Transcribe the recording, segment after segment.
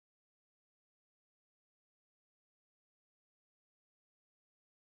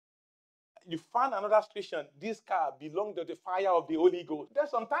You found another scripture, this car belongs to the fire of the Holy Ghost. Then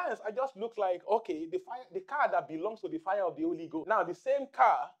sometimes I just look like, okay, the car that belongs to the fire of the Holy Ghost. Now, the same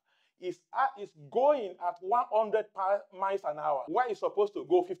car is going at 100 miles an hour. Why is supposed to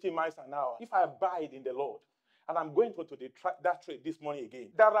go 50 miles an hour? If I abide in the Lord, and I'm going to that trade this morning again,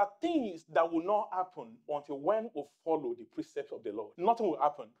 there are things that will not happen until when we follow the precepts of the Lord. Nothing will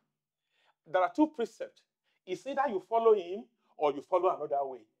happen. There are two precepts. It's either you follow him or you follow another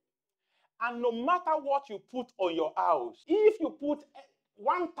way. And no matter what you put on your house, if you put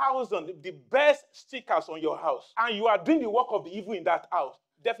 1,000, the best stickers on your house, and you are doing the work of the evil in that house,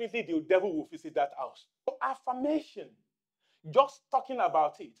 definitely the devil will visit that house. So affirmation, just talking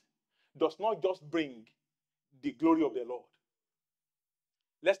about it, does not just bring the glory of the Lord.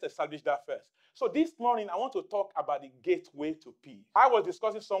 Let's establish that first. So this morning, I want to talk about the gateway to peace. I was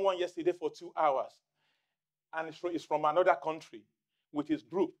discussing with someone yesterday for 2 hours, and it's from another country with his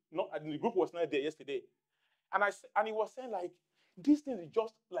group. The group was not there yesterday. And he was saying, like, this thing is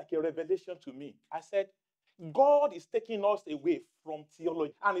just like a revelation to me. I said, God is taking us away from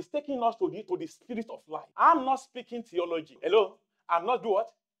theology, and he's taking us to the spirit of life. I'm not speaking theology. Hello? I'm not doing what?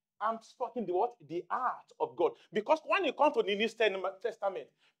 I'm speaking the what? The art of God. Because when you come to the New Testament,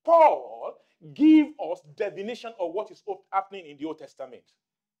 Paul gives us definition of what is happening in the Old Testament.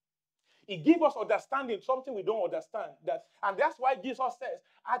 He gives us understanding, something we don't understand. And that's why Jesus says,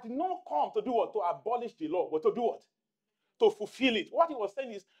 I did not come to do what? To abolish the law, but to do what? To fulfill it. What he was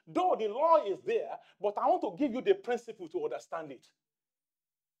saying is, though the law is there, but I want to give you the principle to understand it.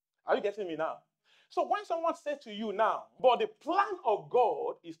 Are you getting me now? So when someone says to you now, but the plan of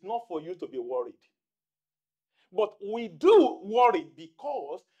God is not for you to be worried. But we do worry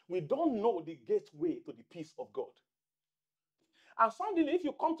because we don't know the gateway to the peace of God. And suddenly, if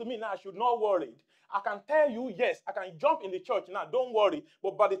you come to me now, I should not worry. I can tell you, yes, I can jump in the church now, don't worry.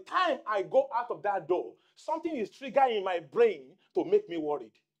 But by the time I go out of that door, something is triggering in my brain to make me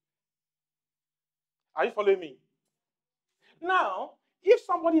worried. Are you following me? Now, if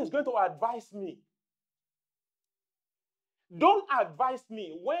somebody is going to advise me, don't advise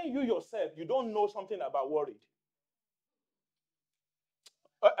me when you yourself, you don't know something about worried.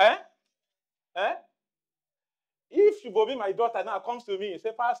 If Shubobi, my daughter, now comes to me and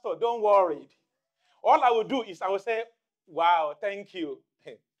say, Pastor, don't worry. All I will do is I will say, wow, thank you.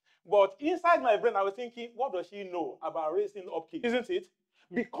 But inside my brain, I was thinking, what does she know about raising up kids? Isn't it?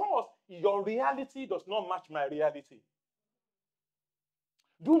 Because your reality does not match my reality.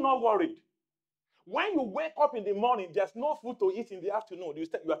 Do not worry. When you wake up in the morning, there's no food to eat in the afternoon. You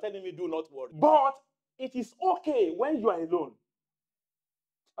are telling me, do not worry. But it is okay when you are alone.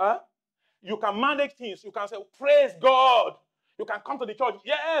 You can manage things. You can say, praise God. You can come to the church.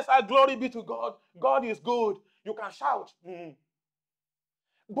 Yes, glory be to God. God is good. You can shout.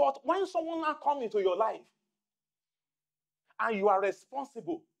 But when someone now comes into your life and you are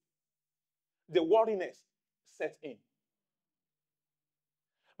responsible, the worriness sets in.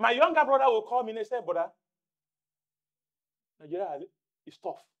 My younger brother will call me and say, brother, Nigeria is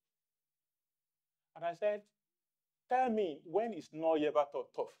tough. And I said, tell me when it's not ever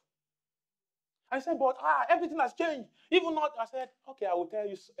tough. I said, but everything has changed. Even not, I said, okay, I will tell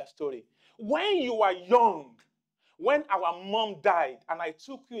you a story. When you were young, when our mom died and I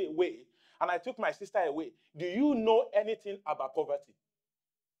took you away, and I took my sister away, do you know anything about poverty?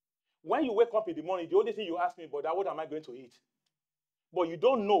 When you wake up in the morning, the only thing you ask me, brother, what am I going to eat? But you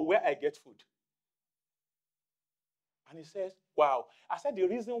don't know where I get food. And he says, wow. I said, the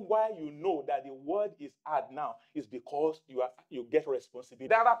reason why you know that the word is hard now is because you get responsibility.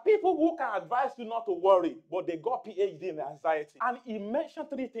 There are people who can advise you not to worry, but they got PhD in anxiety. And he mentioned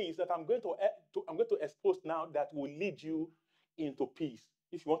 3 things that I'm going to expose now that will lead you into peace,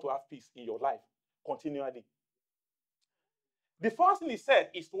 if you want to have peace in your life continually. The first thing he said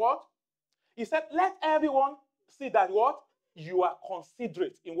is what? He said, let everyone see that what? You are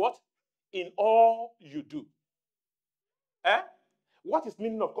considerate in what? In all you do. What is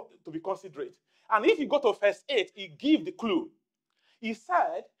meaning of to be considerate? And if you go to verse 8, he gives the clue. He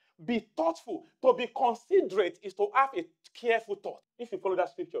said, be thoughtful. To be considerate is to have a careful thought. If you follow that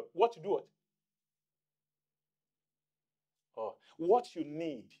scripture, what you do what? What you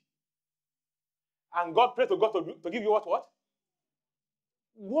need. And God pray to God to give you what?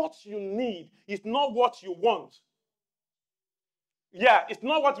 What you need is not what you want. Yeah, it's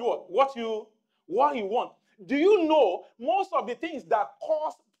not what you want. What you want. Do you know most of the things that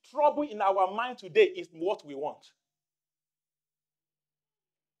cause trouble in our mind today is what we want?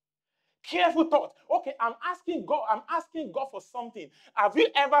 Careful thought. Okay, I'm asking God for something. Have you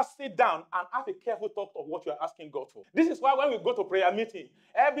ever sit down and have a careful thought of what you are asking God for? This is why when we go to prayer meeting,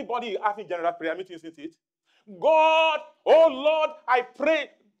 everybody having general prayer meeting, isn't it? God, oh Lord, I pray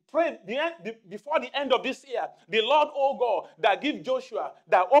before the end of this year, the Lord, oh God, that give Joshua,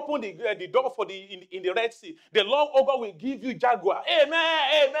 that opened the door for in the Red Sea, the Lord, oh God, will give you jaguar. Amen,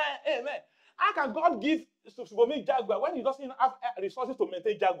 amen, amen. How can God give for me jaguar when he doesn't have resources to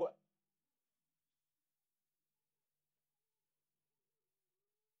maintain jaguar?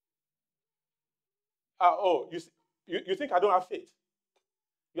 Oh, you think I don't have faith?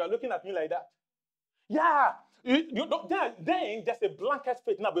 You are looking at me like that. Yeah, you don't, then there's a blanket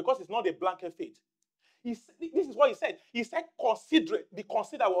faith now because it's not a blanket faith. This is what he said. He said,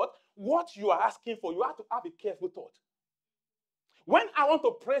 consider what you are asking for. You have to have a careful thought. When I want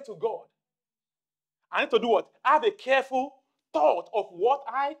to pray to God, I need to do what? Have a careful thought of what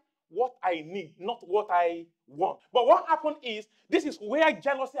I need, not what I want. But what happened is, this is where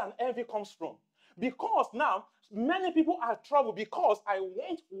jealousy and envy comes from. Because now, many people are troubled because I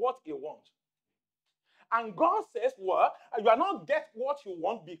want what they want. And God says, well, you are not get what you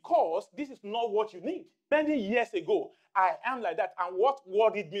want because this is not what you need. Many years ago, I am like that. And what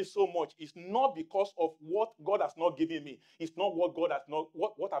worried me so much is not because of what God has not given me. It's not what God has not,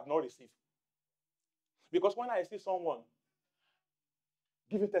 what I've not received. Because when I see someone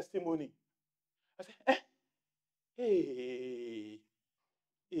giving testimony, I say,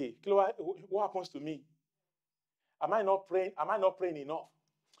 hey, Chloe, what happens to me? Am I not praying? Am I not praying enough?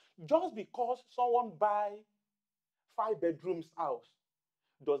 Just because someone buy 5 bedrooms house,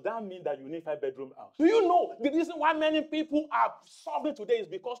 does that mean that you need 5-bedroom house? Do you know the reason why many people are suffering today is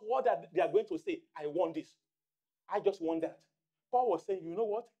because what they are going to say, I want this. I just want that. Paul was saying, you know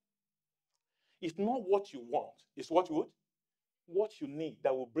what? It's not what you want. It's what you need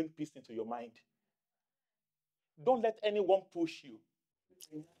that will bring peace into your mind. Don't let anyone push you.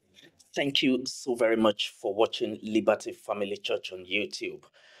 Thank you so very much for watching Liberty Family Church on YouTube.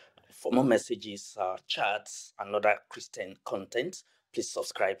 For more messages, chats, and other Christian content, please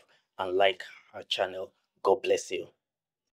subscribe and like our channel. God bless you.